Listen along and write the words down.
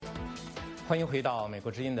欢迎回到美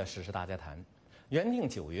国之音的时事大家谈。原定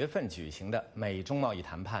9月份举行的美中贸易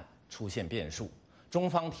谈判出现变数，中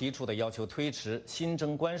方提出的要求推迟新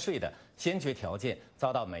征关税的先决条件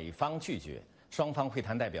遭到美方拒绝，双方会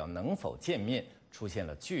谈代表能否见面出现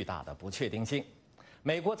了巨大的不确定性。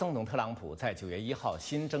美国总统特朗普在9月1号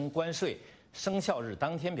新征关税生效日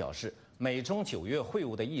当天表示，美中9月会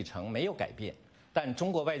晤的议程没有改变。但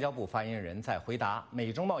中国外交部发言人在回答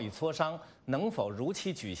美中贸易磋商能否如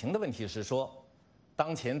期举行的问题时说，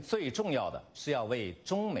当前最重要的是要为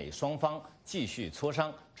中美双方继续磋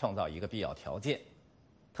商创造一个必要条件。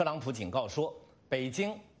特朗普警告说，北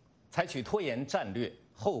京采取拖延战略，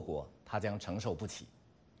后果他将承受不起。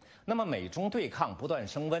那么美中对抗不断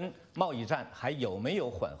升温，贸易战还有没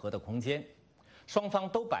有缓和的空间？双方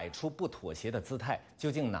都摆出不妥协的姿态，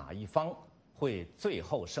究竟哪一方会最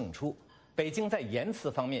后胜出？北京在言辞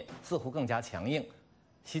方面似乎更加强硬，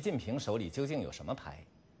习近平手里究竟有什么牌？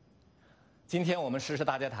今天我们时事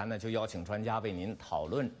大家谈呢，就邀请专家为您讨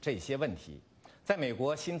论这些问题。在美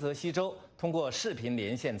国新泽西州通过视频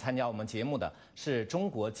连线参加我们节目的是中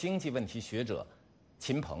国经济问题学者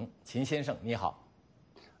秦鹏，秦先生你好。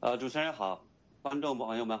主持人好，观众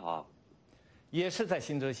朋友们好。也是在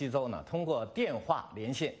新泽西州呢，通过电话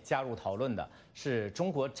连线加入讨论的是中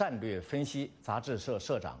国战略分析杂志社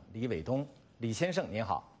社长李伟东，李先生您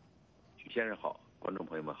好。许先生好，观众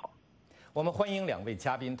朋友们好。我们欢迎两位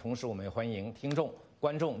嘉宾，同时我们也欢迎听众、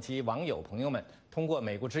观众及网友朋友们通过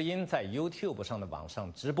美国之音在 YouTube 上的网上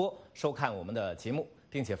直播收看我们的节目，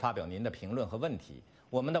并且发表您的评论和问题。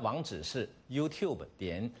我们的网址是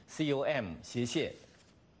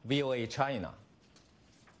youtube.com/VOA China。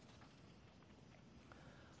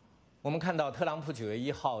我们看到特朗普9月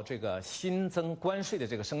1号这个新增关税的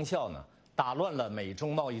这个生效呢，打乱了美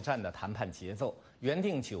中贸易战的谈判节奏，原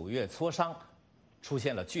定9月磋商出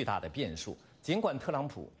现了巨大的变数。尽管特朗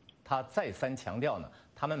普他再三强调呢，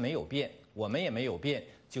他们没有变，我们也没有变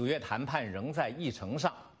，9月谈判仍在议程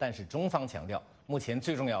上，但是中方强调，目前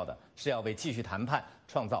最重要的是要为继续谈判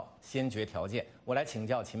创造先决条件。我来请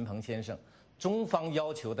教秦鹏先生，中方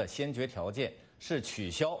要求的先决条件是取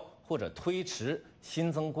消或者推迟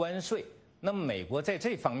新增关税，那么美国在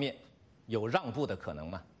这方面有让步的可能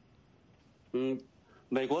吗？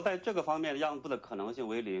美国在这个方面让步的可能性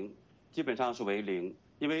为零，基本上是为零。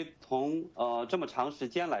因为从这么长时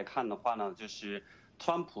间来看的话呢，就是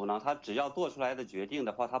特朗普呢，他只要做出来的决定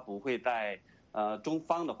的话，他不会在中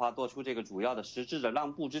方的话做出这个主要的实质的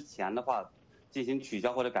让步之前的话进行取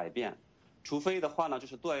消或者改变。除非的话呢，就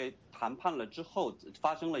是对谈判了之后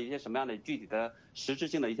发生了一些什么样的具体的实质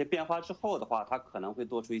性的一些变化之后的话，他可能会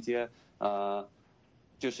做出一些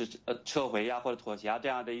就是撤回呀或者妥协啊这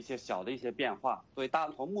样的一些小的一些变化。所以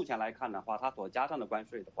从目前来看的话，他所加上的关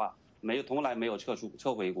税的话，从来没有撤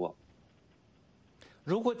回过。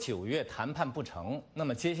如果9月谈判不成，那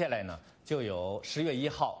么接下来呢，就有10月1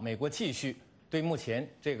号，美国继续对目前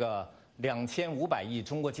这个2500亿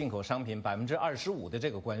中国进口商品25%的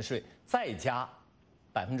这个关税再加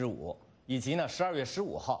5%，以及呢12月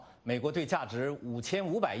15号，美国对价值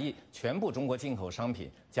5500亿全部中国进口商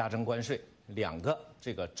品加征关税，2个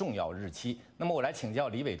这个重要日期。那么我来请教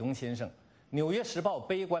李伟东先生，《纽约时报》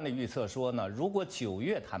悲观的预测说呢，如果9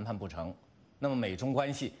月谈判不成，那么美中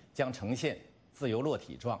关系将呈现自由落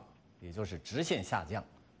体状，也就是直线下降。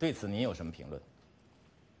对此您有什么评论？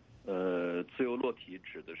自由落体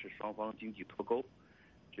指的是双方经济脱钩，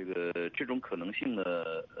这种可能性呢，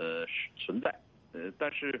是存在，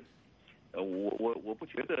但是，我不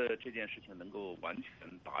觉得这件事情能够完全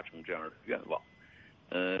达成这样的愿望。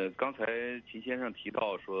刚才秦先生提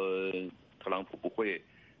到说特朗普不会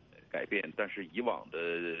改变，但是以往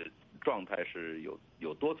的状态是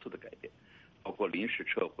有多次的改变，包括临时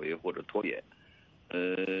撤回或者拖延。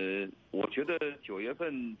我觉得9月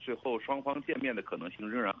份最后双方见面的可能性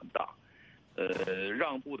仍然很大，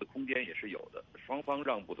让步的空间也是有的，双方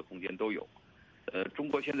让步的空间都有。中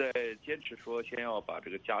国现在坚持说先要把这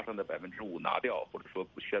个加上的5%拿掉，或者说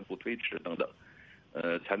不宣布推迟等等，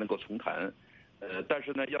才能够重谈。但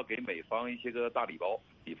是呢，要给美方一些个大礼包，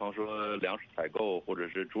比方说粮食采购，或者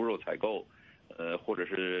是猪肉采购，或者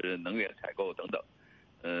是能源采购等等。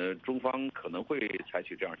中方可能会采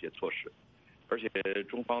取这样一些措施。而且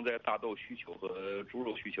中方在大豆需求和猪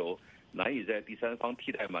肉需求难以在第三方替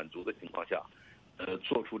代满足的情况下，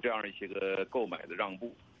做出这样一些个购买的让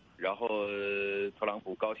步，然后特朗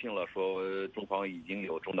普高兴了，说中方已经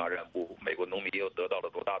有重大让步，美国农民又得到了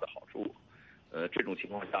多大的好处，这种情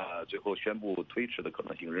况下，最后宣布推迟的可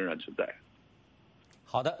能性仍然存在。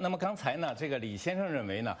好的，那么刚才呢，这个李先生认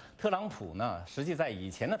为呢，特朗普呢，实际在以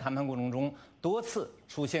前的谈判过程中多次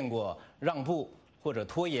出现过让步或者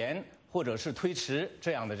拖延或者是推迟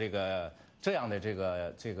这样的这个这样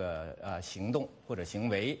的行动或者行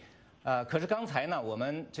为。可是刚才呢，我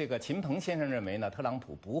们这个秦鹏先生认为呢，特朗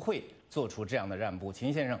普不会做出这样的让步。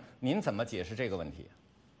秦先生，您怎么解释这个问题？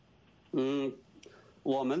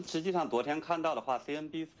我们实际上昨天看到的话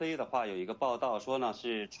 ，CNBC 的话有一个报道说呢，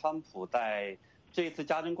是川普在这一次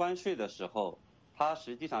加征关税的时候，他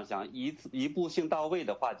实际上想一步性到位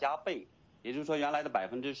的话加倍，也就是说原来的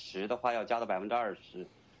10%的话要加到20%，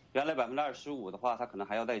原来25%的话他可能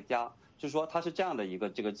还要再加。就是说他是这样的一个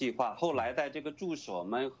计划，后来在这个助手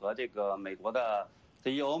们和这个美国的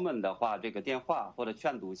CEO 们的话，这个电话或者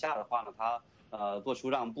劝阻下的话呢，他做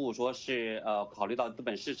出让步，说是考虑到资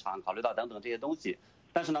本市场，考虑到等等这些东西，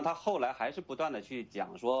但是呢，他后来还是不断的去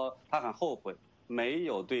讲说他很后悔没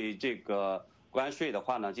有对这个关税的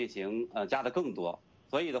话呢进行加的更多，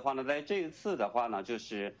所以的话呢，在这一次的话呢，就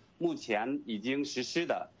是目前已经实施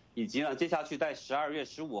的，以及呢接下去在12月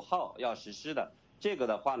15号要实施的。这个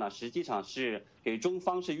的话呢，实际上是给中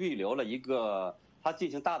方是预留了一个他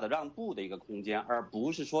进行大的让步的一个空间，而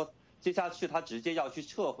不是说接下去他直接要去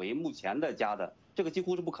撤回目前的加的，这个几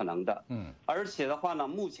乎是不可能的。而且的话呢，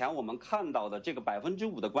目前我们看到的这个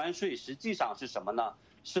5%的关税，实际上是什么呢？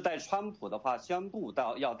是在川普的话宣布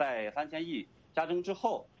到要在3000亿加征之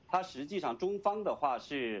后，他实际上中方的话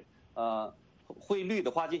是汇率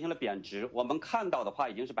的话进行了贬值，我们看到的话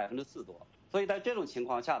已经是4%多。所以在这种情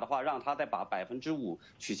况下的话，让他再把5%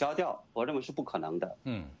取消掉，我认为是不可能的。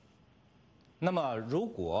那么如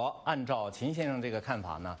果按照秦先生这个看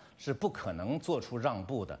法呢，是不可能做出让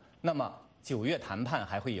步的。那么9月谈判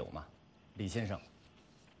还会有吗？李先生。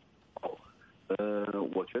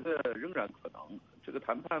我觉得仍然可能。这个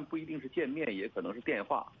谈判不一定是见面，也可能是电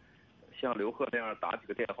话，像刘鹤那样打几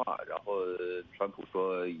个电话，然后川普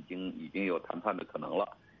说已经有谈判的可能了，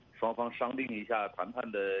双方商定一下谈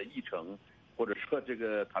判的议程。或者说这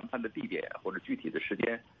个谈判的地点或者具体的时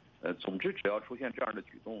间，总之只要出现这样的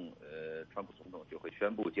举动，川普总统就会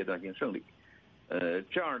宣布阶段性胜利。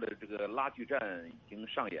这样的这个拉锯战已经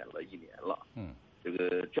上演了1年了，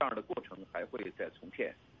这样的过程还会再重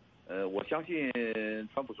现。我相信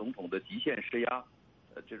川普总统的极限施压，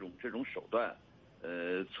这种手段，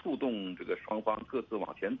触动这个双方各自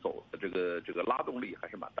往前走的这个拉动力还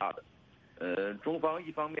是蛮大的。中方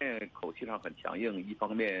一方面口气上很强硬，一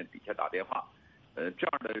方面底下打电话，这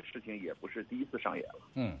样的事情也不是第一次上演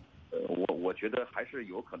了。我觉得还是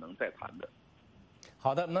有可能再谈的。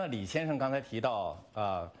好的，那李先生刚才提到，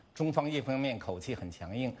中方一方面口气很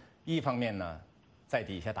强硬，一方面呢在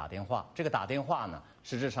底下打电话。这个打电话呢，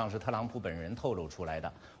实质上是特朗普本人透露出来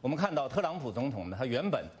的。我们看到特朗普总统呢，他原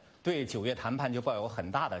本对9月谈判就抱有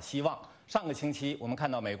很大的希望。上个星期，我们看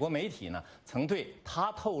到美国媒体呢，曾对他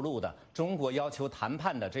透露的中国要求谈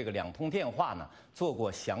判的这个2通电话呢，做过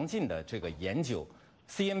详尽的这个研究。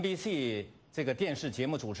CNBC 这个电视节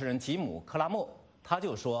目主持人吉姆·克拉默他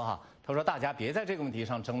就说他说大家别在这个问题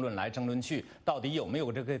上争论来争论去，到底有没有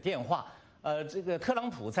这个电话？这个特朗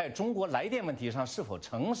普在中国来电问题上是否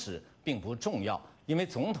诚实并不重要，因为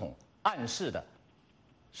总统暗示的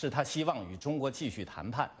是他希望与中国继续谈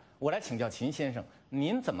判。我来请教秦先生，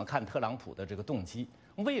您怎么看特朗普的这个动机？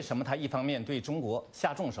为什么他一方面对中国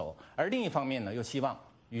下重手，而另一方面呢，又希望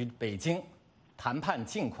与北京谈判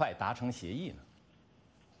尽快达成协议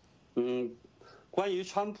呢？关于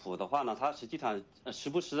川普的话呢，他实际上时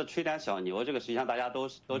不时的吹点小牛，这个实际上大家都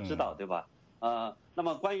知道，对吧？那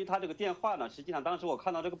么关于他这个电话呢，实际上当时我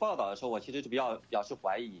看到这个报道的时候，我其实是表示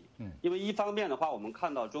怀疑。因为一方面的话，我们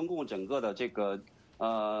看到中共整个的这个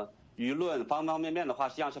舆论方方面面的话，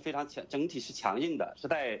实际上是非常整体是强硬的，是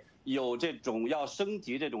在有这种要升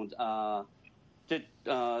级这种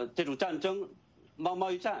这种战争、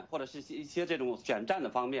贸易战或者是一些这种选战的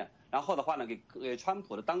方面，然后的话呢，给川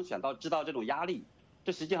普的当选制造这种压力，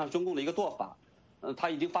这实际上是中共的一个做法。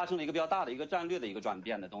它已经发生了一个比较大的一个战略的一个转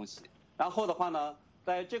变的东西。然后的话呢，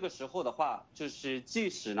在这个时候的话，就是即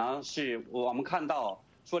使呢是我们看到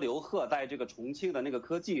说刘鹤在这个重庆的那个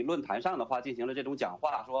科技论坛上的话进行了这种讲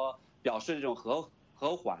话，说表示这种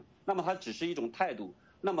和缓，那么它只是一种态度。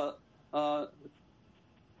那么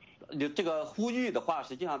这个呼吁的话，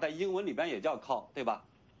实际上在英文里边也叫 call， 对吧？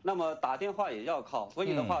那么打电话也叫 call， 所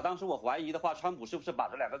以的话，当时我怀疑的话，川普是不是把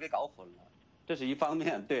这2个给搞混了？这是一方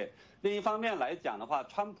面，对。另一方面来讲的话，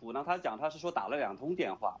川普呢，他是说打了2通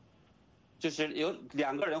电话，就是有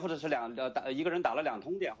2个人或者是一个人打了2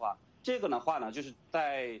通电话。这个的话呢，就是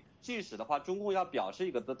在即使的话，中共要表示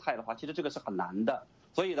一个姿态的话，其实这个是很难的。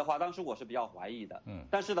所以的话，当时我是比较怀疑的。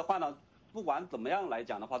但是的话呢，不管怎么样来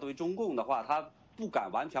讲的话，对于中共的话，他不敢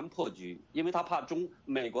完全破局，因为他怕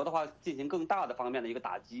美国的话进行更大的方面的一个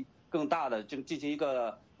打击，更大的进行一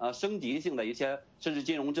个升级性的一些甚至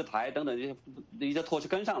金融制裁等等一些措施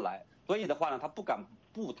跟上来。所以的话呢，他不敢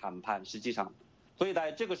不谈判，实际上，所以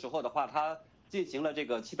在这个时候的话，他进行了这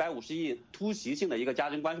个750亿突袭性的一个加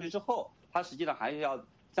征关税之后，他实际上还是要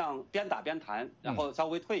像边打边谈，然后稍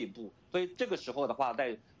微退一步。所以这个时候的话，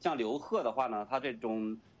在像刘鹤的话呢，他这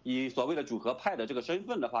种以所谓的主和派的这个身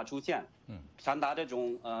份的话出现，传达这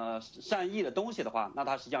种善意的东西的话，那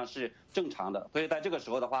他实际上是正常的。所以在这个时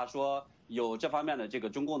候的话，说有这方面的这个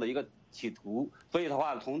中共的一个企图，所以的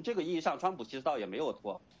话，从这个意义上，川普其实倒也没有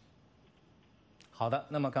错。好的，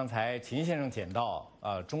那么刚才秦先生讲到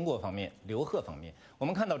中国方面、刘鹤方面，我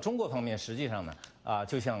们看到中国方面实际上呢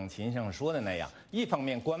就像秦先生说的那样，一方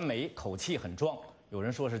面官媒口气很壮，有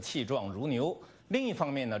人说是气壮如牛；另一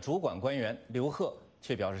方面呢，主管官员刘鹤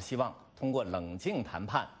却表示希望通过冷静谈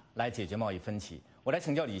判来解决贸易分歧。我来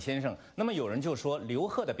请教李先生，那么有人就说刘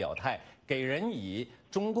鹤的表态给人以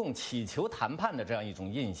中共乞求谈判的这样一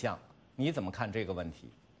种印象，你怎么看这个问题？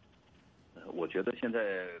我觉得现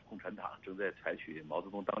在共产党正在采取毛泽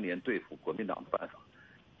东当年对付国民党的办法，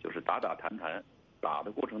就是打打谈谈，打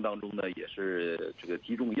的过程当中呢，也是这个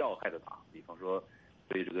击中要害的打，比方说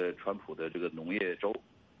对这个川普的这个农业州，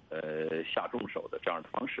下重手的这样的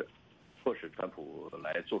方式，迫使川普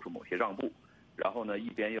来做出某些让步，然后呢一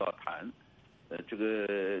边又要谈，这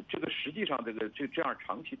个实际上这样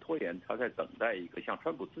长期拖延，他在等待一个像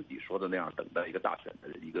川普自己说的那样等待一个大选的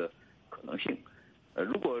一个可能性。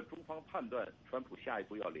如果中方判断川普下一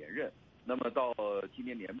步要连任，那么到今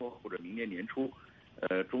年年末或者明年年初，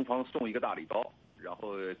中方送一个大礼包，然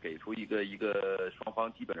后给出一个双方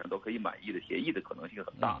基本上都可以满意的协议的可能性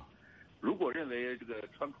很大。如果认为这个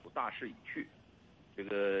川普大势已去，这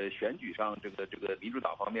个选举上这个民主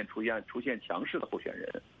党方面出现强势的候选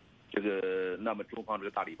人，那么中方这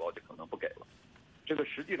个大礼包就可能不给了。这个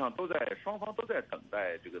实际上双方都在等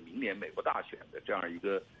待这个明年美国大选的这样一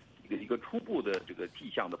个初步的这个迹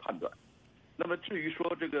象的判断。那么至于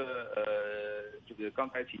说这个刚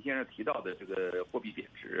才秦先生提到的这个货币贬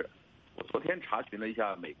值，我昨天查询了一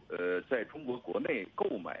下在中国国内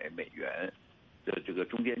购买美元的这个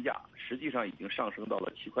中间价，实际上已经上升到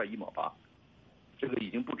了7块1毛8，这个已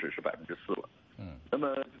经不只是4%了。那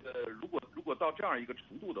么如果到这样一个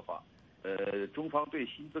程度的话，中方对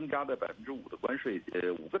新增加的5%的关税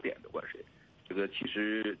，5个点的关税，这个其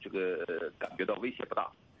实感觉到威胁不大。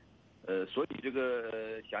所以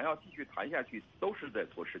想要继续谈下去，都是在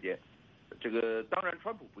拖时间。当然，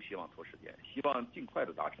川普不希望拖时间，希望尽快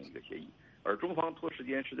的达成一个协议，而中方拖时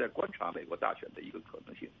间是在观察美国大选的一个可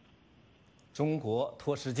能性。中国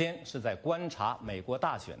拖时间是在观察美国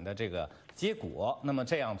大选的这个结果，那么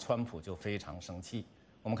这样川普就非常生气。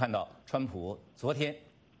我们看到川普昨天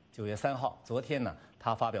9月3号，昨天呢，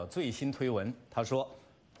他发表最新推文，他说：“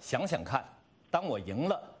想想看，当我赢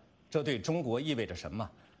了，这对中国意味着什么？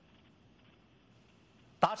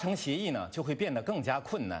达成协议呢，就会变得更加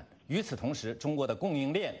困难。与此同时，中国的供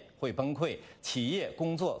应链会崩溃，企业、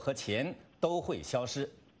工作和钱都会消失。”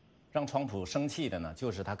让川普生气的呢，就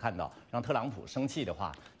是他看到；让特朗普生气的话，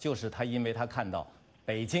就是因为他看到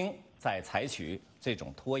北京在采取这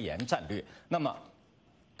种拖延战略。那么，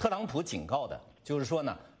特朗普警告的就是说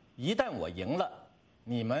呢，一旦我赢了，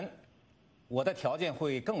我的条件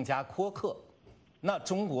会更加苛刻，那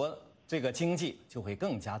中国这个经济就会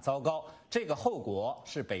更加糟糕，这个后果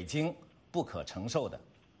是北京不可承受的。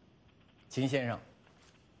秦先生，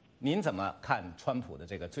您怎么看川普的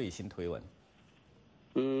这个最新推文？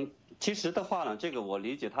其实的话呢，这个我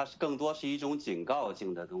理解它是更多是一种警告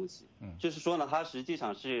性的东西。就是说呢，它实际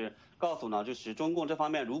上是告诉呢，就是中共这方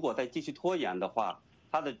面如果再继续拖延的话，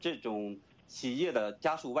它的这种企业的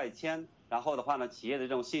加速外迁，然后的话呢，企业的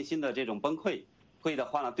这种信心的这种崩溃，会的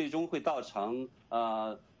话呢，最终会造成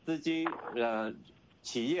资金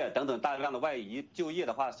企业等等大量的外移，就业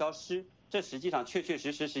的话消失，这实际上确确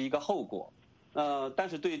实实是一个后果。但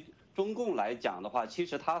是对中共来讲的话，其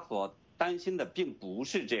实他所担心的并不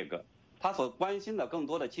是这个，他所关心的更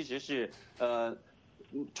多的其实是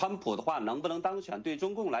川普的话能不能当选，对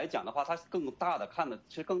中共来讲的话，他是更大的看的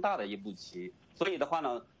是更大的一步棋。所以的话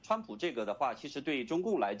呢，川普这个的话，其实对中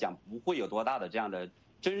共来讲不会有多大的这样的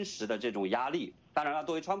真实的这种压力。当然了，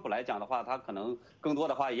作为川普来讲的话，他可能更多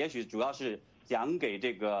的话，也许主要是讲给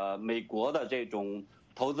这个美国的这种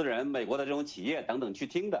投资人、美国的这种企业等等去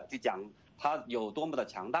听的，去讲他有多么的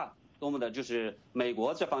强大。多么的就是美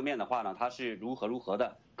国这方面的话呢，它是如何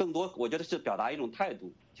的，更多我觉得是表达一种态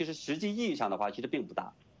度，其实实际意义上的话，其实并不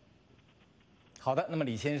大。好的，那么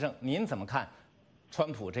李先生，您怎么看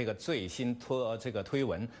川普这个最新推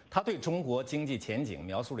文？他对中国经济前景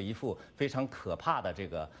描述了一幅非常可怕的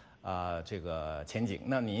这个前景。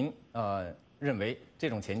那您认为这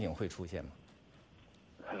种前景会出现吗？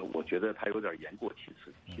我觉得他有点言过其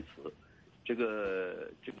词。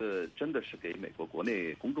这个真的是给美国国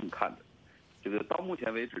内公众看的。这个到目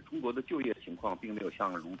前为止，中国的就业情况并没有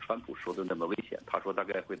像如川普说的那么危险。他说大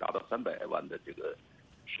概会达到300万的这个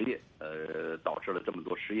失业，导致了这么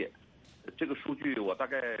多失业。这个数据我大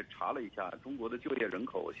概查了一下，中国的就业人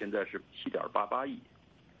口现在是7.88亿，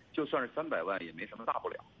就算是300万也没什么大不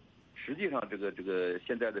了。实际上，这个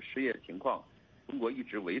现在的失业情况，中国一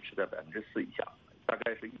直维持在4%以下，大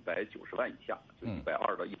概是190万以下，就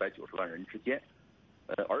120到190万人之间。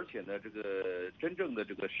而且呢，这个真正的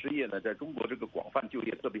这个失业呢，在中国这个广泛就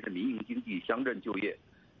业，特别是民营经济、乡镇就业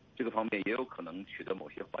这个方面，也有可能取得某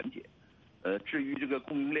些缓解。至于这个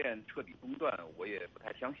供应链彻底中断，我也不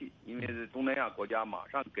太相信，因为东南亚国家马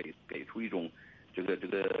上给出一种这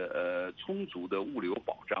个充足的物流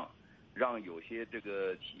保障，让有些这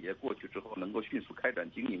个企业过去之后能够迅速开展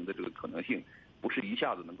经营的这个可能性，不是一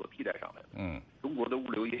下子能够替代上来的。中国的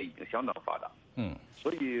物流业已经相当发达。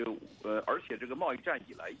所以而且这个贸易战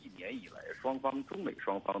以来1年以来，中美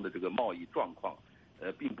双方的这个贸易状况，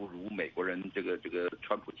并不如美国人这个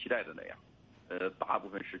川普期待的那样。大部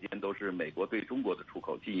分时间都是美国对中国的出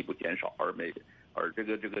口进一步减少，而这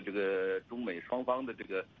个中美双方的这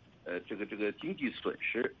个经济损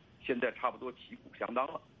失现在差不多旗鼓相当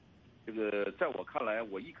了。这个在我看来，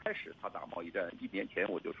我一开始他打贸易战1年前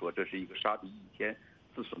我就说这是一个杀敌1千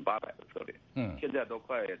自损800的策略。现在都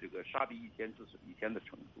快这个杀敌1千自损1000的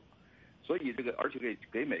程度，所以这个而且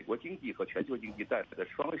给美国经济和全球经济带来的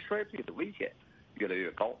衰退的危险越来越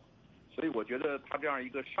高。所以我觉得他这样一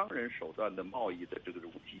个商人手段的贸易的这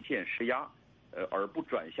种极限施压，而不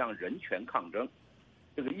转向人权抗争，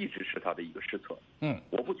这个一直是他的一个失策。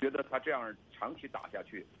我不觉得他这样长期打下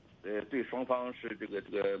去，对双方是这个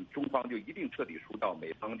中方就一定彻底输掉，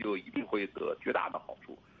美方就一定会得绝大的好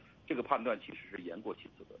处。这个判断其实是言过其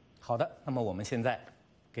实的。好的，那么我们现在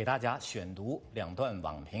给大家选读2段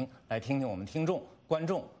网评，来听听我们听众、观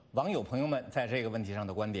众、网友朋友们在这个问题上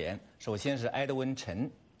的观点。首先是埃德温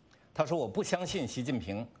陈，他说：“我不相信习近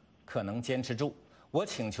平可能坚持住，我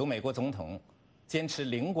请求美国总统坚持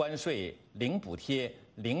零关税、零补贴、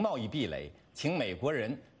零贸易壁垒，请美国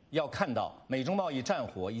人要看到美中贸易战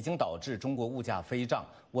火已经导致中国物价飞涨。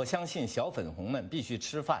我相信小粉红们必须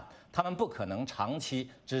吃饭，他们不可能长期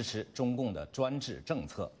支持中共的专制政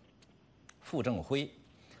策。”傅政辉，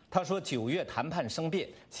他说：“9月谈判生变，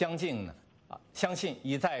相信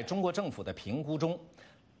已在中国政府的评估中。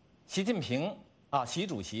习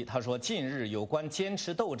主席他说，近日有关坚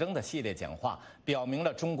持斗争的系列讲话，表明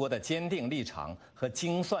了中国的坚定立场和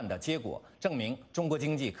精算的结果，证明中国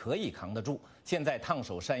经济可以扛得住。现在烫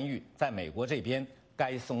手山芋在美国这边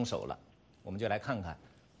该松手了。”我们就来看看，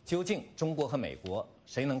究竟中国和美国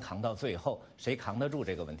谁能扛到最后，谁扛得住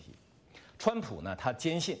这个问题。川普呢，他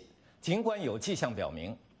坚信，尽管有迹象表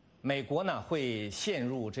明，美国呢会陷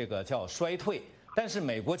入这个叫衰退，但是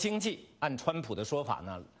美国经济按川普的说法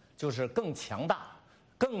呢，就是更强大，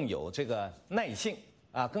更有这个耐性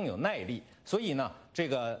更有耐力，所以呢，这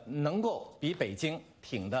个能够比北京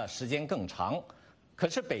挺的时间更长。可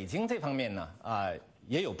是北京这方面呢，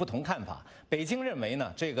也有不同看法。北京认为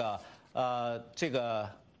呢，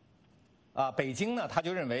北京呢，他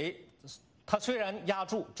就认为，他虽然压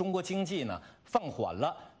住中国经济呢放缓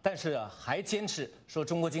了，但是还坚持说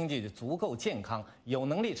中国经济足够健康，有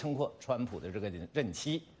能力撑过川普的这个任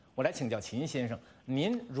期。我来请教秦先生，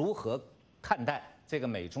您如何看待这个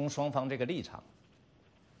美中双方这个立场？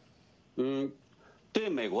对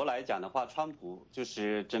美国来讲的话，川普就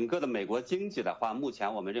是整个的美国经济的话，目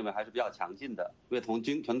前我们认为还是比较强劲的，因为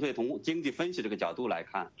纯粹从经济分析这个角度来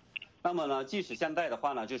看。那么呢，即使现在的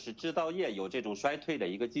话呢，就是制造业有这种衰退的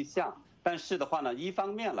一个迹象，但是的话呢，一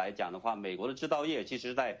方面来讲的话，美国的制造业其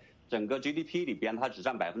实在整个 GDP 里边它只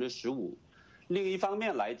占15%。另一方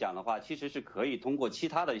面来讲的话，其实是可以通过其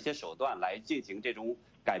他的一些手段来进行这种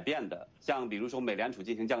改变的，像比如说美联储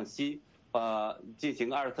进行降息，进行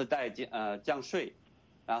2次降税，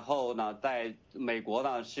然后呢，在美国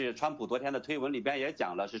呢是川普昨天的推文里边也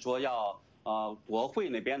讲了，是说要国会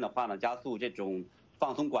那边的话呢加速这种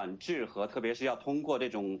放松管制和特别是要通过这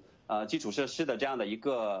种基础设施的这样的一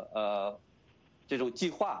个这种计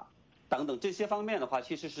划等等这些方面的话，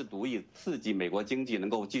其实是足以刺激美国经济能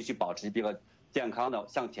够继续保持比较健康的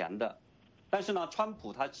向前的。但是呢，川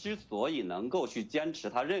普他之所以能够去坚持，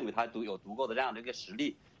他认为他有足够的这样的一个实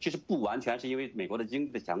力，其实不完全是因为美国的经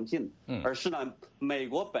济的强劲，而是呢，美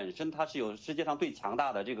国本身它是有世界上最强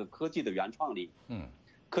大的这个科技的原创力，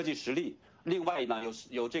科技实力。另外呢，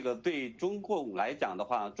有这个对中共来讲的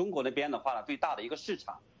话，中国那边的话呢，最大的一个市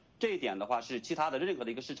场，这一点的话是其他的任何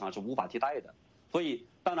的一个市场是无法替代的。所以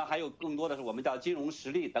当然还有更多的是我们叫金融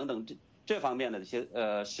实力等等这方面的一些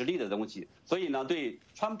实力的东西。所以呢，对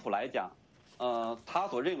川普来讲，他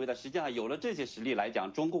所认为的，实际上有了这些实力来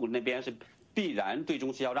讲，中共那边是必然最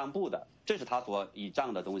终是要让步的，这是他所倚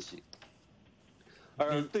仗的东西。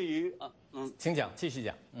而对于请讲，继续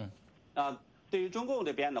讲。对于中共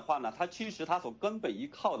这边的话呢，他其实他所根本依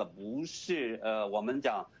靠的不是我们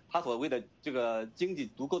讲他所谓的这个经济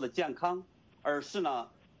足够的健康，而是呢，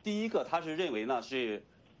第一个他是认为呢是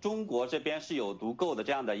中国这边是有足够的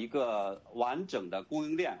这样的一个完整的供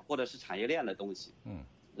应链或者是产业链的东西，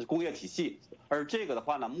工业体系。而这个的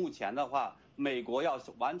话呢，目前的话，美国要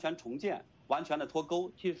完全重建、完全的脱钩，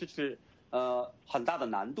其实是很大的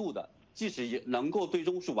难度的。即使也能够最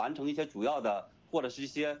终是完成一些主要的或者是一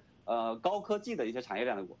些高科技的一些产业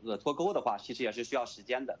链的脱钩的话，其实也是需要时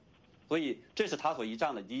间的。所以这是他所依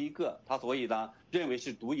仗的第一个，他所以呢认为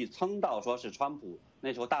是足以撑到说是川普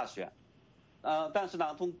那时候大选。但是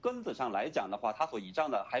呢，从根子上来讲的话，他所倚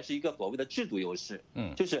仗的还是一个所谓的制度优势。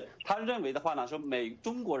就是他认为的话呢，说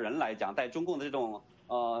中国人来讲，在中共的这种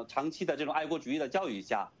长期的这种爱国主义的教育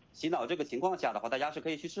下、洗脑这个情况下的话，大家是可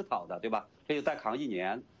以去思考的，对吧？可以再扛1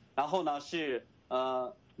年，然后呢是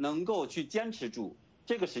能够去坚持住。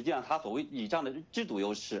这个实际上他所谓倚仗的制度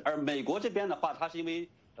优势。而美国这边的话，他是因为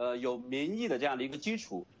有民意的这样的一个基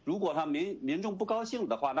础，如果他民众不高兴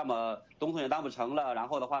的话，那么总统也当不成了，然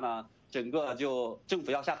后的话呢，整个就政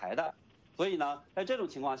府要下台的。所以呢，在这种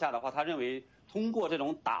情况下的话，他认为通过这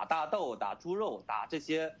种打大豆、打猪肉、打这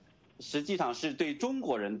些，实际上是对中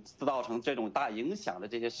国人造成这种大影响的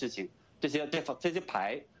这些事情，这些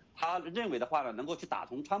牌，他认为的话呢，能够去打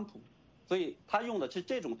通川普。所以他用的是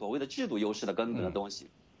这种所谓的制度优势的根本的东西。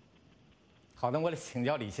好的，我来请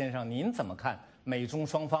教李先生，您怎么看美中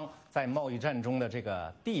双方在贸易战中的这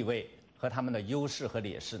个地位和他们的优势和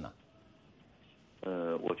劣势呢？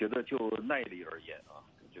我觉得就耐力而言啊，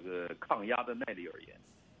这个抗压的耐力而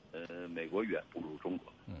言，美国远不如中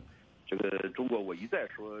国。这个中国我一再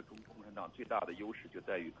说，中共产党最大的优势就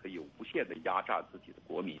在于可以无限的压榨自己的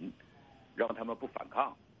国民，让他们不反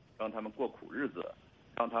抗，让他们过苦日子。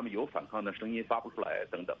让他们有反抗的声音发不出来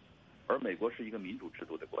等等，而美国是一个民主制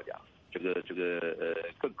度的国家，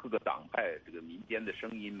各个党派这个民间的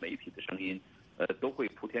声音、媒体的声音，都会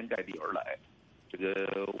铺天盖地而来。这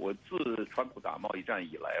个我自川普打贸易战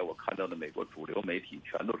以来，我看到的美国主流媒体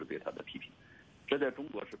全都是对他的批评，这在中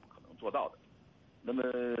国是不可能做到的。那么，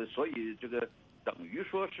所以这个等于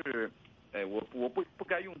说是，我不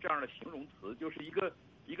该用这样的形容词，就是一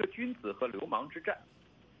个君子和流氓之战。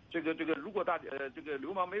这个，如果这个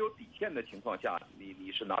流氓没有底线的情况下，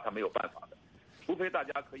你是拿他没有办法的，除非大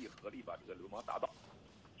家可以合力把这个流氓打倒。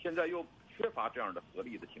现在又缺乏这样的合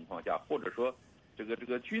力的情况下，或者说这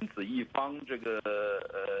个君子一方，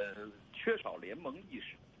缺少联盟意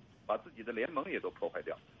识，把自己的联盟也都破坏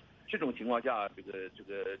掉。这种情况下，这个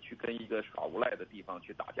去跟一个耍无赖的地方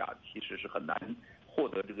去打架，其实是很难获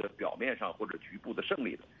得这个表面上或者局部的胜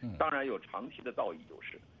利的。当然有长期的道义优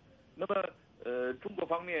势。那么中国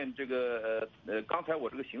方面刚才我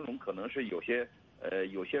这个形容可能是有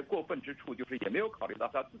些过分之处，就是也没有考虑到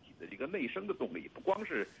他自己的这个内生的动力，不光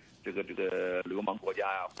是这个流氓国家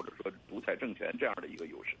呀，或者说独裁政权这样的一个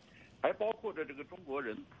优势，还包括着这个中国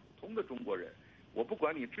人，普通的中国人，我不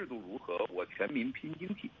管你制度如何，我全民拼经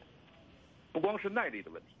济，不光是耐力的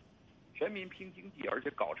问题，全民拼经济，而且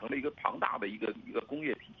搞成了一个庞大的一个工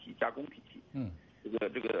业体系、加工体系。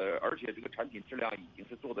而且这个产品质量已经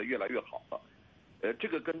是做得越来越好了。这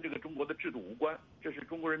个跟这个中国的制度无关，这是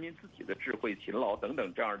中国人民自己的智慧、勤劳等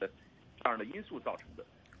等这样的因素造成的。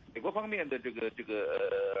美国方面的这个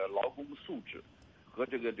劳工素质和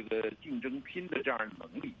这个竞争拼的这样的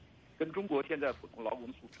能力，跟中国现在普通劳工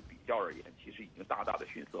素质比较而言，其实已经大大的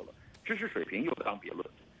逊色了。知识水平又当别论，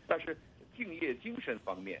但是敬业精神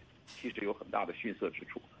方面其实有很大的逊色之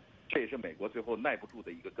处，这也是美国最后耐不住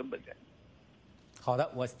的一个根本原因。好的，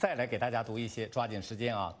我再来给大家读一些，抓紧时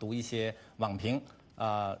间啊，读一些网评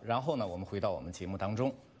然后呢，我们回到我们节目当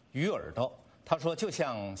中。鱼耳朵他说，就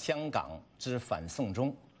像香港之反送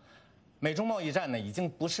中，美中贸易战呢已经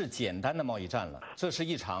不是简单的贸易战了，这是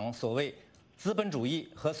一场所谓资本主义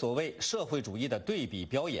和所谓社会主义的对比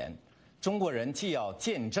表演。中国人既要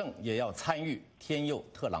见证，也要参与。天佑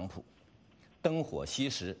特朗普，灯火熄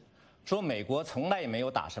时。说美国从来也没有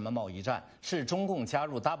打什么贸易战，是中共加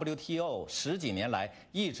入 WTO 10几年来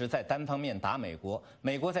一直在单方面打美国，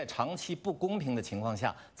美国在长期不公平的情况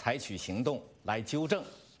下采取行动来纠正。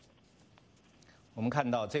我们看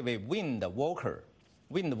到这位 Wind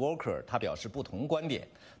Walker 他表示不同观点。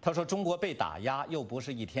他说，中国被打压又不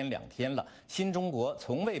是1天2天了，新中国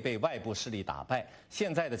从未被外部势力打败，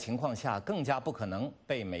现在的情况下更加不可能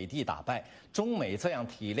被美帝打败。中美这样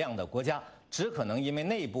体量的国家只可能因为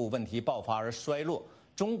内部问题爆发而衰落。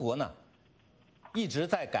中国呢，一直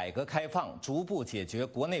在改革开放，逐步解决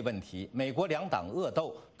国内问题。美国两党恶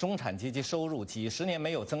斗，中产阶级收入几十年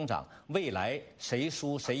没有增长，未来谁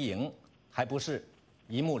输谁赢，还不是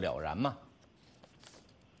一目了然吗？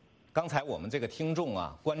刚才我们这个听众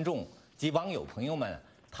啊、观众及网友朋友们，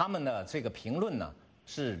他们的这个评论呢，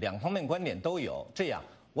是两方面观点都有。这样，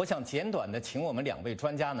我想简短的请我们两位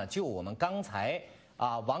专家呢，就我们刚才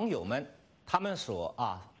网友们他们所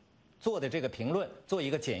做的这个评论做一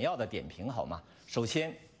个简要的点评好吗？首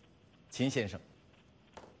先，秦先生。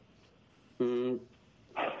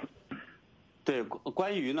对，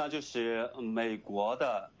关于呢，就是美国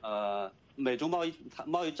的美中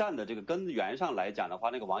贸易战的这个根源上来讲的话，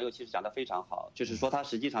那个网友其实讲得非常好，就是说他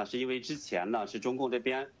实际上是因为之前呢是中共这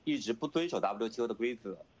边一直不遵守 WTO 的规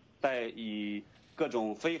则，在以各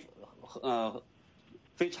种非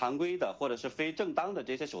常规的或者是非正当的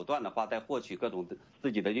这些手段的话，在获取各种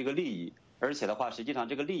自己的一个利益，而且的话，实际上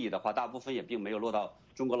这个利益的话，大部分也并没有落到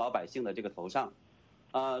中国老百姓的这个头上。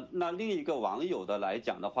那另一个网友的来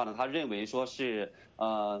讲的话呢，他认为说是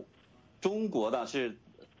中国呢是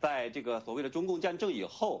在这个所谓的中共建政以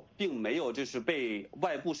后，并没有就是被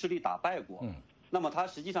外部势力打败过。那么他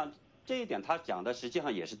实际上这一点他讲的实际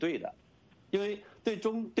上也是对的。因为对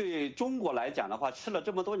中国来讲的话，吃了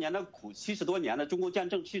这么多年的苦，70多年的中共建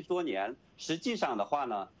政70多年，实际上的话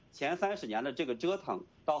呢，前30年的这个折腾，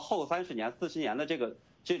到后30年、40年的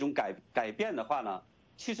这种改变的话呢，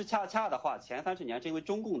其实恰恰的话，前30年是因为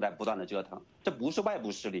中共在不断的折腾，这不是外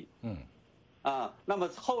部势力。那么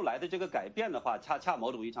后来的这个改变的话，恰恰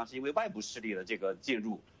某种意义上是因为外部势力的这个进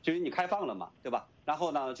入，就是你开放了嘛，对吧？然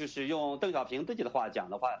后呢，就是用邓小平自己的话讲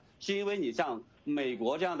的话，是因为你像美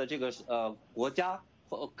国这样的这个国家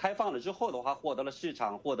开放了之后的话，获得了市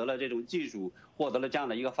场，获得了这种技术，获得了这样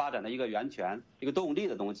的一个发展的一个源泉、一个动力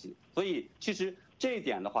的东西。所以其实这一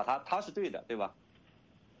点的话，他是对的，对吧？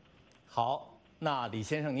好，那李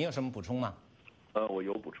先生，您有什么补充吗？我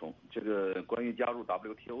有补充。这个关于加入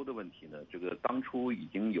WTO 的问题呢，这个当初已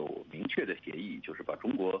经有明确的协议，就是把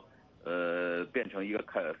中国变成一个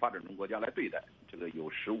发展中国家来对待。这个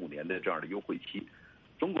有15年的这样的优惠期，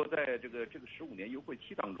中国在这个15年优惠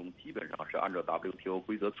期当中，基本上是按照 WTO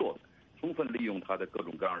规则做的，充分利用它的各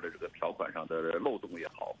种各样的这个条款上的漏洞也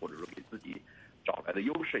好，或者说给自己找来的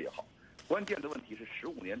优势也好。关键的问题是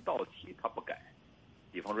15年到期它不改，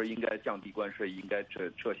比方说应该降低关税，应该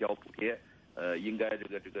撤销补贴。应该这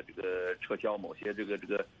个撤销某些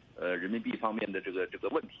人民币方面的这个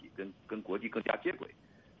问题，跟国际更加接轨，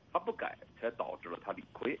他不改才导致了他理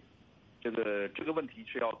亏，这个问题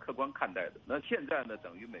是要客观看待的。那现在呢，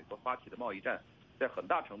等于美国发起的贸易战，在很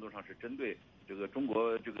大程度上是针对这个中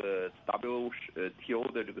国这个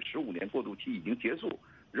WTO 的这个15年过渡期已经结束，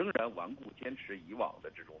仍然顽固坚持以往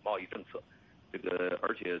的这种贸易政策，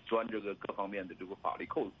而且钻这个各方面的这个法律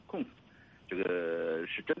空子。这个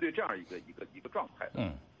是针对这样一个状态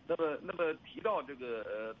的。那么提到这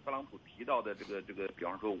个特朗普提到的这个，比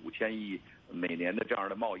方说5000亿每年的这样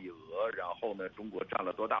的贸易额，然后呢，中国占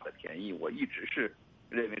了多大的便宜？我一直是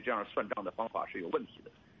认为这样算账的方法是有问题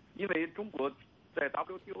的，因为中国在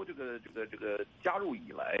WTO 这个加入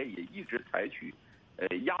以来，也一直采取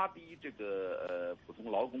压低这个普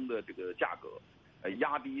通劳工的这个价格，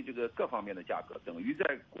压低这个各方面的价格，等于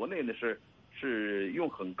在国内呢是用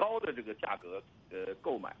很高的这个价格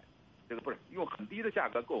购买，这个不是用很低的价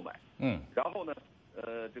格购买，然后呢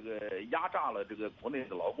这个压榨了这个国内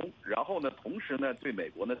的劳工，然后呢同时呢对美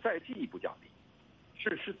国呢再进一步降低，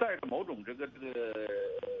是带着某种这个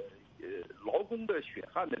劳工的血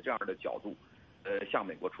汗的这样的角度向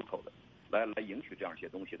美国出口的，来赢取这样一些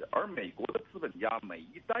东西的，而美国的资本家每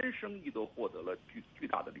一单生意都获得了巨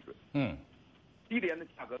大的利润。低廉的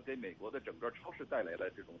价格给美国的整个超市带来了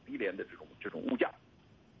这种低廉的这种物价，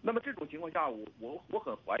那么这种情况下，我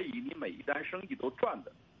很怀疑你每一单生意都赚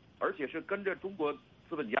的，而且是跟着中国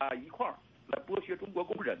资本家一块儿来剥削中国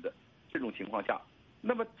工人的这种情况下，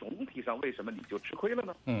那么总体上为什么你就吃亏了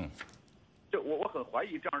呢？这我很怀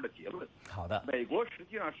疑这样的结论。好的，美国实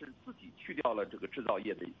际上是自己去掉了这个制造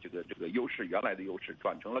业的这个优势，原来的优势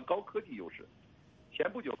转成了高科技优势。前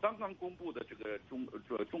不久刚刚公布的这个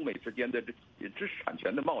中美之间的知识产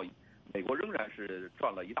权的贸易，美国仍然是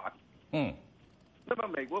赚了一大笔。那么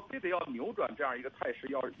美国非得要扭转这样一个态势，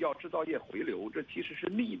要制造业回流，这其实是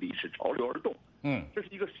逆力，是潮流而动。这是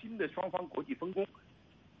一个新的双方国际分工。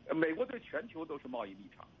美国对全球都是贸易逆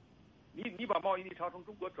差，你把贸易逆差从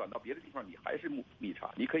中国转到别的地方，你还是逆差。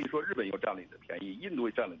你可以说日本又占了你的便宜，印度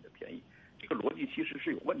又占了你的便宜，这个逻辑其实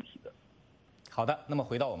是有问题的。好的，那么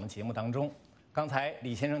回到我们节目当中。刚才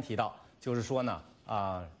李先生提到，就是说呢，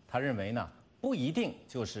他认为呢，不一定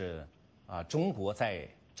就是中国在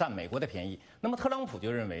占美国的便宜。那么特朗普就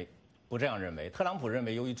认为，不这样认为。特朗普认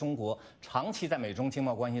为，由于中国长期在美中经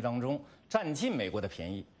贸关系当中占尽美国的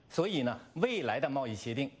便宜，所以呢，未来的贸易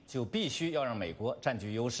协定就必须要让美国占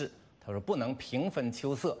据优势。他说不能平分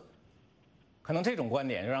秋色。可能这种观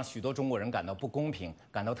点让许多中国人感到不公平，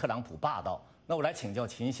感到特朗普霸道。那我来请教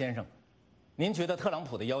秦先生，您觉得特朗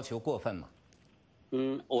普的要求过分吗？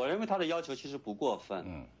我认为他的要求其实不过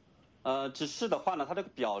分。只是的话呢，他这个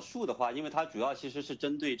表述的话，因为他主要其实是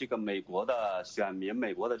针对这个美国的选民、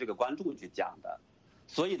美国的这个观众去讲的，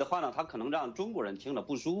所以的话呢，他可能让中国人听了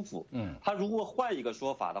不舒服。他如果换一个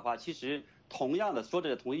说法的话，其实同样的说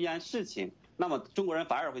着同一件事情，那么中国人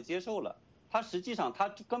反而会接受了。他实际上他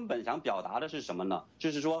根本想表达的是什么呢？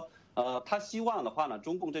就是说，他希望的话呢，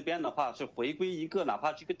中共这边的话是回归一个哪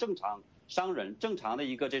怕是一个正常商人、正常的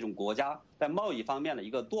一个这种国家在贸易方面的一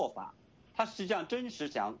个做法。他实际上真实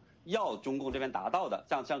想要中共这边达到的，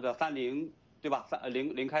像个30，对吧？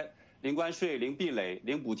零关税、零壁垒、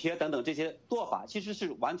零补贴等等这些做法，其实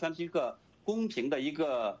是完全是一个公平的一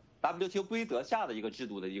个 WTO 规则下的一个制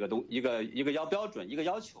度的一个标准、一个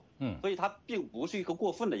要求。所以它并不是一个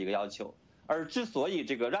过分的一个要求。而之所以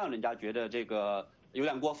这个让人家觉得这个有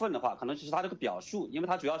点过分的话，可能只是他这个表述，因为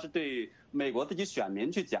他主要是对美国自己选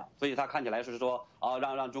民去讲，所以他看起来是说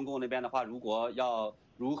让中共那边的话，如果要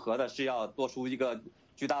如何的是要做出一个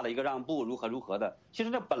巨大的一个让步，如何的，其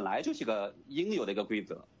实这本来就是一个应有的一个规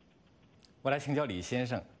则。我来请教李先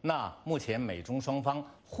生，那目前美中双方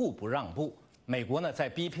互不让步，美国呢在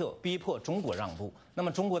逼迫中国让步，那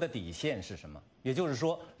么中国的底线是什么？也就是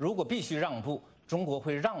说，如果必须让步，中国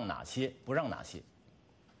会让哪些，不让哪些？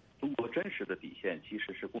中国真实的底线其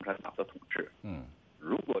实是共产党的统治。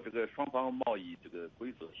如果这个双方贸易这个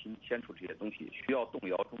规则签署这些东西，需要动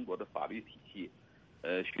摇中国的法律体系，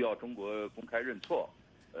需要中国公开认错，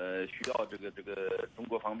需要这个中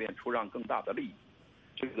国方面出让更大的利益，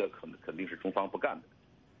这个肯定是中方不干的。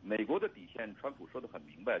美国的底线，川普说得很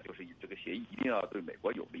明白，就是这个协议一定要对美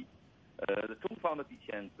国有利。中方的底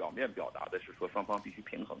线表面表达的是说双方必须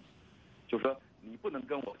平衡，就是说你不能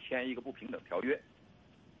跟我签一个不平等条约。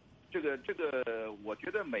这个，我觉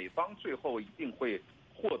得美方最后一定会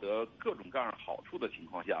获得各种各样好处的情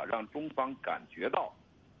况下，让中方感觉到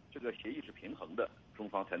这个协议是平衡的，中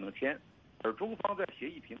方才能签。而中方在协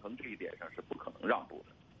议平衡这一点上是不可能让步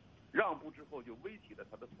的，让步之后就危及了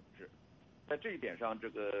他的统治。在这一点上，这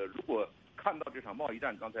个如果看到这场贸易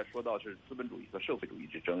战，刚才说到是资本主义和社会主义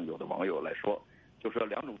之争，有的网友来说，就说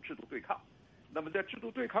两种制度对抗。那么在制度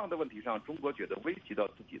对抗的问题上，中国觉得危及到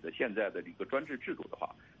自己的现在的一个专制制度的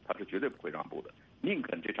话，他是绝对不会让步的，宁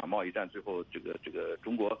肯这场贸易战最后这个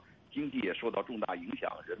中国经济也受到重大影响，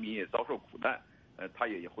人民也遭受苦难，他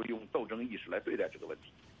也会用斗争意识来对待这个问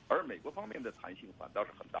题。而美国方面的弹性反倒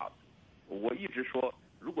是很大的。我一直说，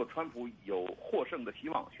如果川普有获胜的希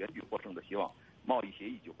望，选举获胜的希望，贸易协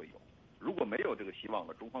议就会有；如果没有这个希望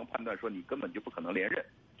了，中方判断说你根本就不可能连任，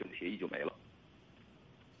这个协议就没了。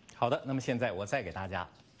好的，那么现在我再给大家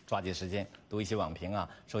抓紧时间读一些网评啊。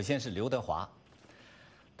首先是刘德华，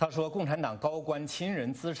他说共产党高官亲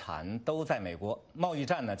人资产都在美国，贸易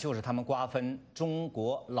战呢就是他们瓜分中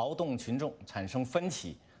国劳动群众，产生分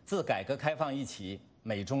歧。自改革开放一起，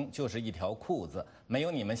美中就是一条裤子，没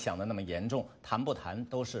有你们想的那么严重，谈不谈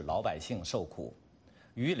都是老百姓受苦。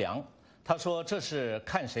于良，他说这是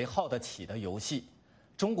看谁耗得起的游戏。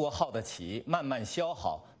中国耗得起，慢慢消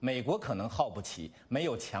耗；美国可能耗不起，没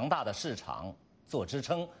有强大的市场做支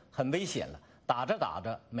撑，很危险了。打着打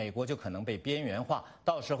着，美国就可能被边缘化，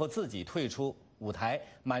到时候自己退出舞台，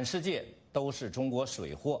满世界都是中国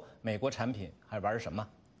水货，美国产品还玩什么？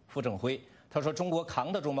傅政辉他说：“中国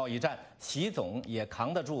扛得住贸易战，习总也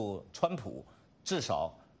扛得住川普，至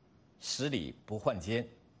少十里不换肩。”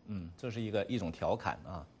这是一种调侃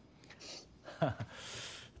啊。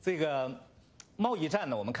这个。贸易战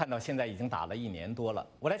呢，我们看到现在已经打了1年多了。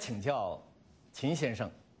我来请教秦先生，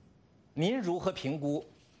您如何评估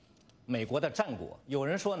美国的战果？有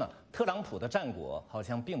人说呢，特朗普的战果好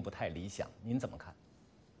像并不太理想，您怎么看？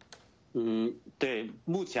对，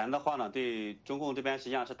目前的话呢，对中共这边实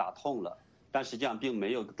际上是打痛了，但实际上并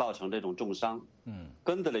没有造成这种重伤。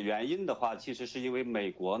根本的原因的话，其实是因为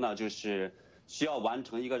美国呢，就是需要完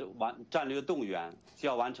成一个战略动员，需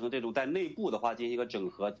要完成这种在内部的话进行一个整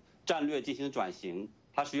合。战略进行转型，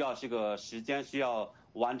它需要这个时间，需要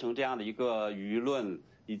完成这样的一个舆论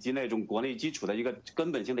以及那种国内基础的一个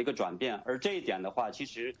根本性的一个转变。而这一点的话，其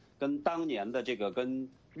实跟当年的这个跟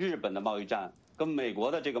日本的贸易战、跟美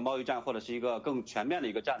国的这个贸易战，或者是一个更全面的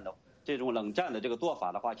一个战斗，这种冷战的这个做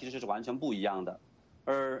法的话，其实是完全不一样的。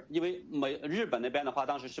而因为日本那边的话，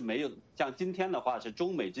当时是没有像今天的话是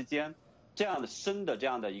中美之间这样的深的这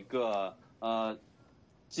样的一个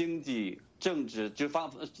经济政治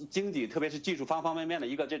经济，特别是技术方方面面的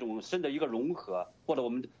一个这种深的一个融合，或者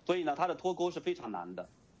所以呢，它的脱钩是非常难的，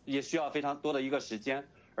也需要非常多的一个时间。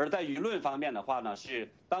而在舆论方面的话呢，是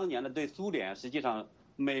当年的对苏联，实际上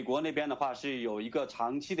美国那边的话是有一个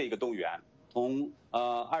长期的一个动员，从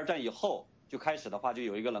二战以后就开始的话就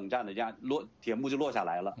有一个冷战的这样铁幕就落下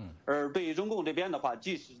来了。而对于中共这边的话，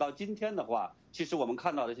即使到今天的话，其实我们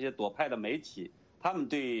看到的这些左派的媒体，他们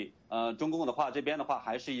对中共的话这边的话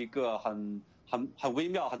还是一个很微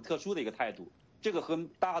妙、很特殊的一个态度。这个和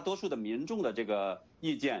大多数的民众的这个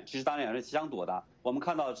意见，其实当然也是相左的。我们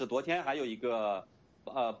看到是昨天还有一个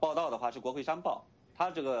报道的话是国会山报，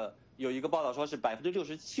它这个有一个报道说是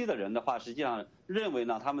67%的人的话，实际上认为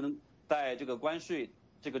呢，他们在这个关税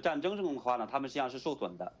这个战争中的话呢，他们实际上是受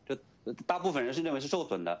损的。这大部分人是认为是受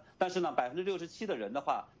损的，但是呢，67%的人的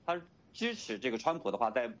话，他支持这个川普的话，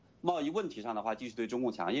在贸易问题上的话继续对中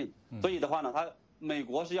共强硬。所以的话呢，美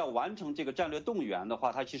国是要完成这个战略动员的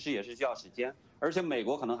话，它其实也是需要时间。而且美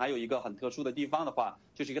国可能还有一个很特殊的地方的话，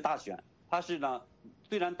就是一个大选。它是呢，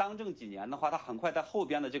虽然当政几年的话，它很快在后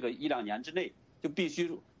边的这个1-2年之内就必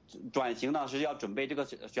须转型呢，是要准备这个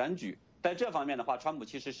选举。在这方面的话，川普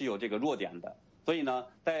其实是有这个弱点的。所以呢，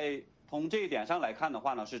从这一点上来看的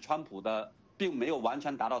话呢，是川普的并没有完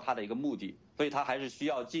全达到他的一个目的，所以他还是需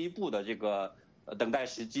要进一步的这个等待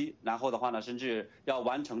时机，然后的话呢，甚至要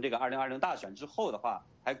完成这个2020大选之后的话，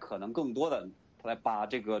还可能更多的来把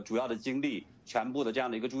这个主要的精力、全部的这样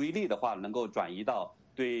的一个注意力的话，能够转移到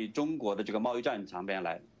对中国的这个贸易战上边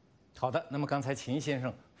来。好的，那么刚才秦先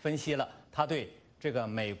生分析了他对这个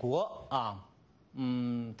美国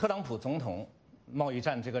特朗普总统贸易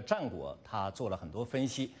战这个战果，他做了很多分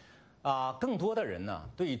析更多的人呢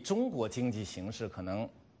对中国经济形势可能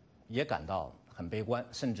也感到很悲观，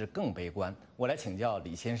甚至更悲观。我来请教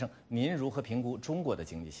李先生，您如何评估中国的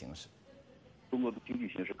经济形势？中国的经济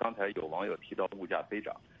形势，刚才有网友提到物价飞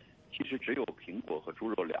涨，其实只有苹果和猪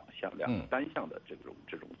肉两个单项的这种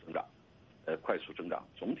增长，快速增长，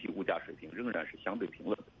总体物价水平仍然是相对平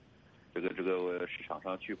稳的。这个市场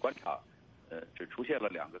上去观察，只出现了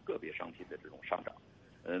2个个别商品的这种上涨。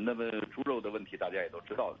那么猪肉的问题大家也都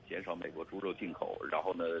知道，减少美国猪肉进口，然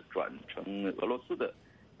后呢转成俄罗斯的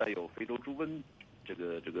带有非洲猪瘟这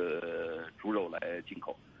个猪肉来进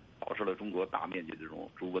口，导致了中国大面积这种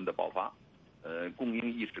猪瘟的爆发。供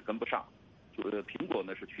应一直跟不上，苹果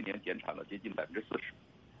呢是去年减产了接近40%。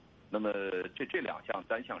那么这2项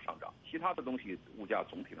单项上涨，其他的东西物价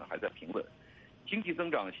总体上还在平稳。经济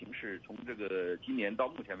增长形势从这个今年到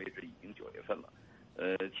目前为止已经9月份了，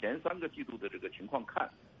前3个季度的这个情况看，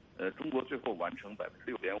中国最后完成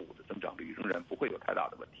6.5%的增长率，仍然不会有太大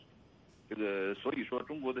的问题。所以说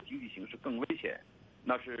中国的经济形势更危险，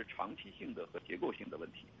那是长期性的和结构性的问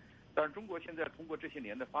题。但是中国现在通过这些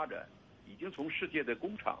年的发展，已经从世界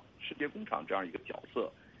工厂这样一个角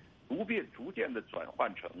色，逐渐的转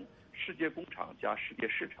换成世界工厂加世界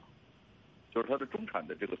市场，就是它的中产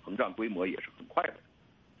的这个膨胀规模也是很快的。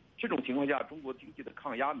这种情况下，中国经济的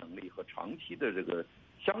抗压能力和长期的这个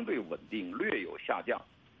相对稳定略有下降，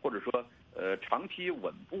或者说长期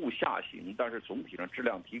稳步下行，但是总体上质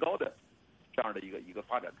量提高的这样的一个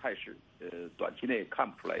发展态势，短期内看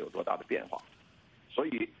不出来有多大的变化。所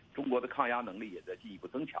以中国的抗压能力也在进一步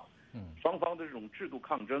增强。双方的这种制度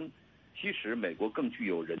抗争，其实美国更具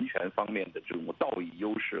有人权方面的这种道义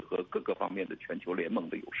优势和各个方面的全球联盟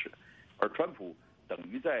的优势，而川普等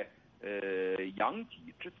于在扬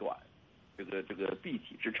己之短，这个避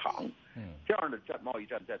己之长，这样的贸易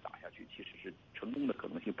战再打下去，其实是成功的可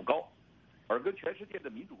能性不高。而跟全世界的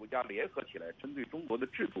民主国家联合起来，针对中国的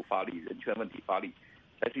制度发力、人权问题发力，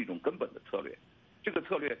才是一种根本的策略。这个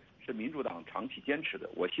策略是民主党长期坚持的。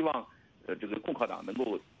我希望这个共和党能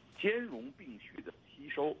够兼容并蓄的吸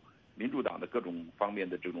收民主党的各种方面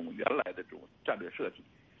的这种原来的这种战略设计，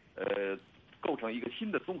构成一个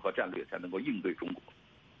新的综合战略，才能够应对中国。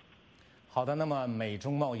好的，那么美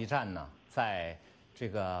中贸易战呢，在这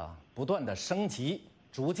个不断的升级，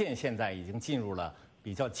逐渐现在已经进入了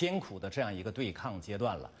比较艰苦的这样一个对抗阶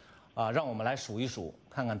段了。让我们来数一数，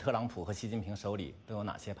看看特朗普和习近平手里都有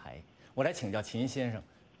哪些牌。我来请教秦先生，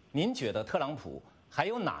您觉得特朗普还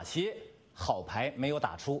有哪些好牌没有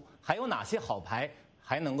打出？还有哪些好牌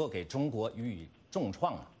还能够给中国予以重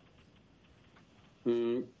创呢？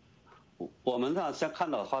我们呢先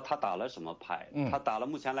看到的话，他打了什么牌？他打了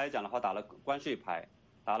目前来讲的话，打了关税牌，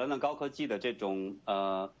打了高科技的这种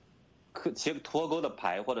脱钩的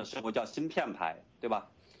牌，或者是叫芯片牌，对吧？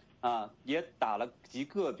也打了极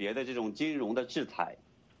个别的这种金融的制裁，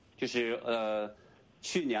就是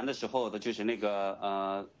去年的时候的，就是那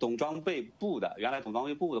个总装备部的原来总装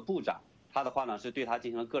备部的部长，他的话呢是对他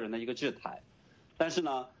进行了个人的一个制裁，但是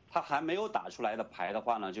呢，他还没有打出来的牌的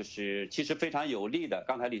话呢，就是其实非常有利的。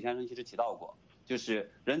刚才李先生其实提到过，就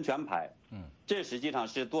是人权牌。这实际上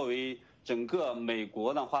是作为整个美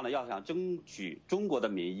国的话呢，要想争取中国的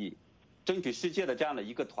民意，争取世界的这样的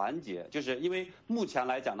一个团结，就是因为目前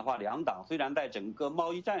来讲的话，两党虽然在整个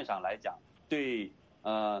贸易战上来讲，对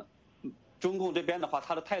中共这边的话，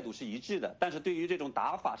他的态度是一致的，但是对于这种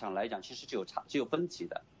打法上来讲，其实是有分歧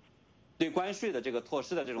的。对关税的这个措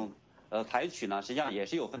施的这种采取呢，实际上也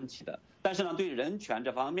是有分歧的。但是呢，对人权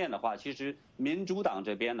这方面的话，其实民主党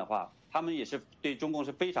这边的话，他们也是对中共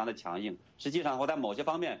是非常的强硬。实际上，或在某些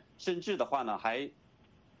方面，甚至的话呢，还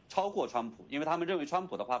超过川普，因为他们认为川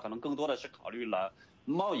普的话，可能更多的是考虑了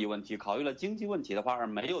贸易问题，考虑了经济问题的话，而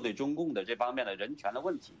没有对中共的这方面的人权的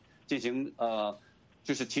问题进行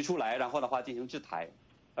就是提出来，然后的话进行制裁。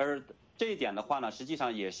而这一点的话呢，实际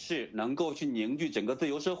上也是能够去凝聚整个自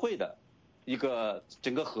由社会的一个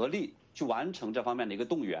整个合力，去完成这方面的一个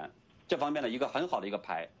动员，这方面的一个很好的一个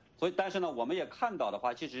牌。所以，但是呢，我们也看到的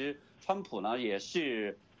话，其实川普呢也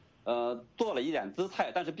是做了一点姿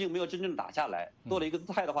态，但是并没有真正打下来。做了一个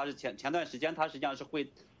姿态的话，是前段时间他实际上是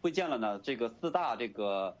会见了呢这个4大这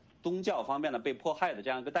个宗教方面的被迫害的这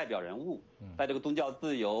样一个代表人物，在这个宗教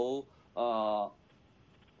自由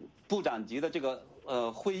部长级的这个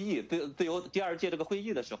会议自由第2届这个会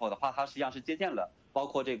议的时候的话，他实际上是接见了包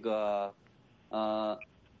括这个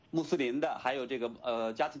穆斯林的，还有这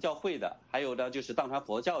个家庭教会的，还有呢就是藏传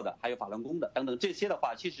佛教的，还有法轮功的等等这些的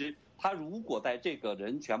话，其实他如果在这个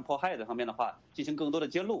人权迫害的方面的话进行更多的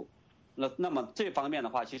揭露，那么这方面的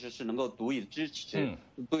话其实是能够足以支持，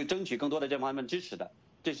对争取更多的这方面支持的，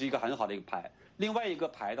这是一个很好的一个牌。另外一个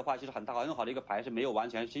牌的话，其实很好的一个牌是没有完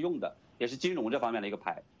全适用的，也是金融这方面的一个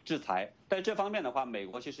牌，制裁。在这方面的话，美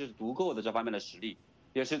国其实是足够的这方面的实力，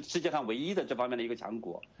也是世界上唯一的这方面的一个强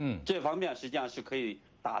国。这方面实际上是可以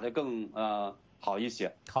打得更好一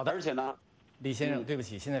些。好的，而且呢，李先生，对不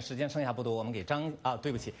起，现在时间剩下不多，我们给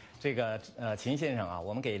对不起，这个秦先生啊，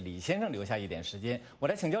我们给李先生留下一点时间。我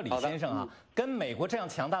来请教李先生啊，跟美国这样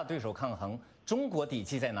强大的对手抗衡，中国底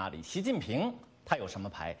气在哪里？习近平他有什么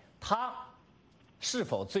牌？他是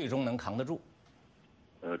否最终能扛得住？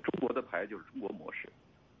中国的牌就是中国模式，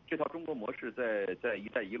这套中国模式在“一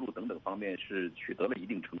带一路”等等方面是取得了一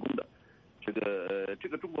定成功的。这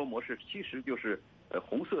个中国模式其实就是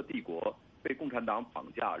红色帝国被共产党绑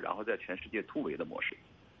架，然后在全世界突围的模式。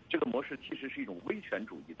这个模式其实是一种威权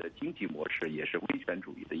主义的经济模式，也是威权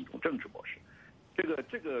主义的一种政治模式。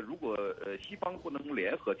这个如果西方不能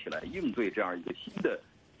联合起来应对这样一个新的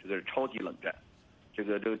这个超级冷战，这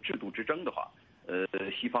个制度之争的话，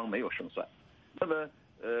西方没有胜算。那么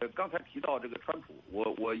刚才提到这个川普，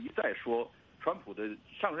我一再说，川普的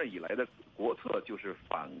上任以来的国策就是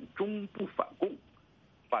反中不反共，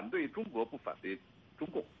反对中国不反对中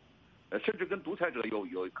共，甚至跟独裁者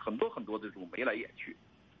有很多的这种眉来眼去。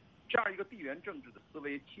这样一个地缘政治的思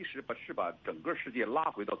维，其实是把整个世界拉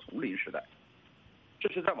回到丛林时代，这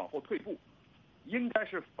是在往后退步，应该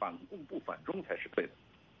是反共不反中才是对的。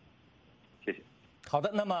谢谢。好的，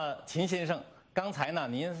那么秦先生，刚才呢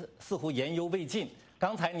您似乎言犹未尽。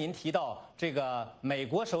刚才您提到这个美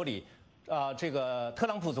国手里，这个特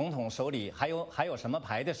朗普总统手里还有什么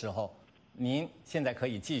牌的时候，您现在可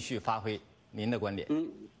以继续发挥您的观点。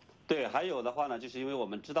对，还有的话呢，就是因为我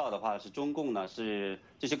们知道的话是中共呢是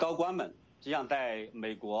这些高官们，实际上在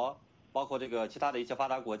美国，包括这个其他的一些发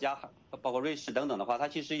达国家，包括瑞士等等的话，它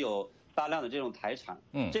其实有大量的这种财产。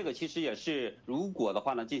这个其实也是如果的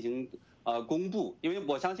话呢进行公布，因为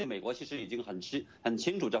我相信美国其实已经很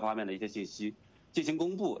清楚这方面的一些信息，进行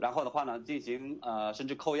公布，然后的话呢进行甚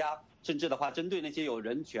至扣押，甚至的话针对那些有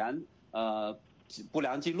人权不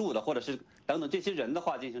良记录的或者是等等这些人的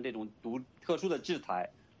话进行这种特殊的制裁。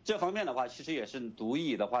这方面的话，其实也是足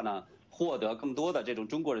以的话呢，获得更多的这种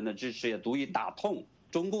中国人的支持，也足以打痛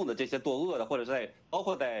中共的这些作恶的，或者包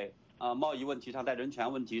括在贸易问题上，在人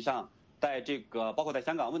权问题上，在这个包括在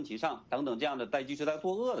香港问题上等等这样的继续在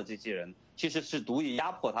作恶的这些人，其实是足以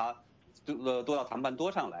压迫他多到谈判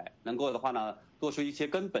桌上来，能够的话呢，做出一些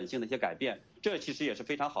根本性的一些改变。这其实也是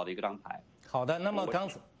非常好的一个张牌。好的，那么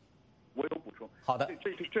我有补充。好的，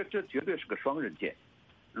这绝对是个双刃剑。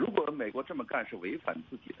如果美国这么干是违反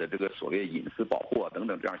自己的这个所谓隐私保护等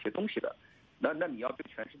等这样一些东西的，那你要对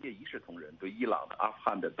全世界一视同仁，对伊朗的、阿富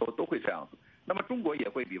汗的都会这样子。那么中国也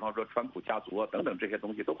会，比方说川普家族等等这些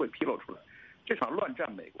东西都会披露出来。这场乱战，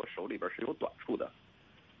美国手里边是有短处的。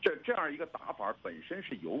这样一个打法本身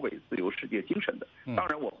是有违自由世界精神的。当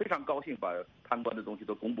然，我非常高兴把贪官的东西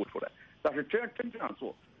都公布出来，但是真这样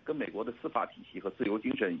做，跟美国的司法体系和自由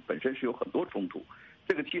精神本身是有很多冲突。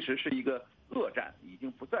这个其实是一个恶战，已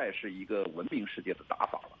经不再是一个文明世界的打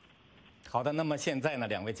法了。好的，那么现在呢，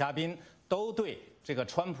两位嘉宾都对这个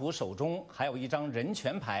川普手中还有一张人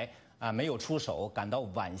权牌没有出手感到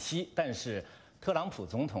惋惜，但是特朗普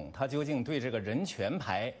总统他究竟对这个人权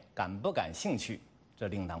牌感不感兴趣，这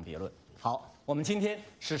另当别论。好，我们今天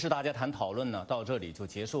时事大家谈讨论呢，到这里就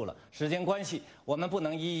结束了。时间关系，我们不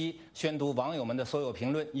能一一宣读网友们的所有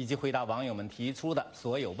评论，以及回答网友们提出的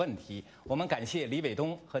所有问题。我们感谢李伟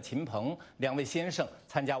东和秦鹏两位先生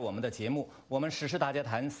参加我们的节目。我们时事大家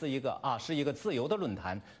谈是一个自由的论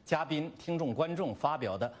坛，嘉宾、听众、观众发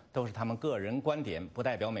表的都是他们个人观点，不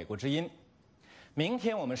代表美国之音。明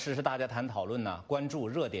天我们时事大家谈讨论呢，关注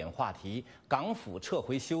热点话题：港府撤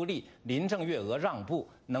回修例，林郑月娥让步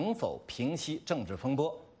能否平息政治风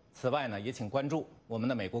波？此外呢，也请关注我们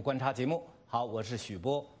的美国观察节目。好，我是许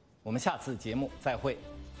波，我们下次节目再会。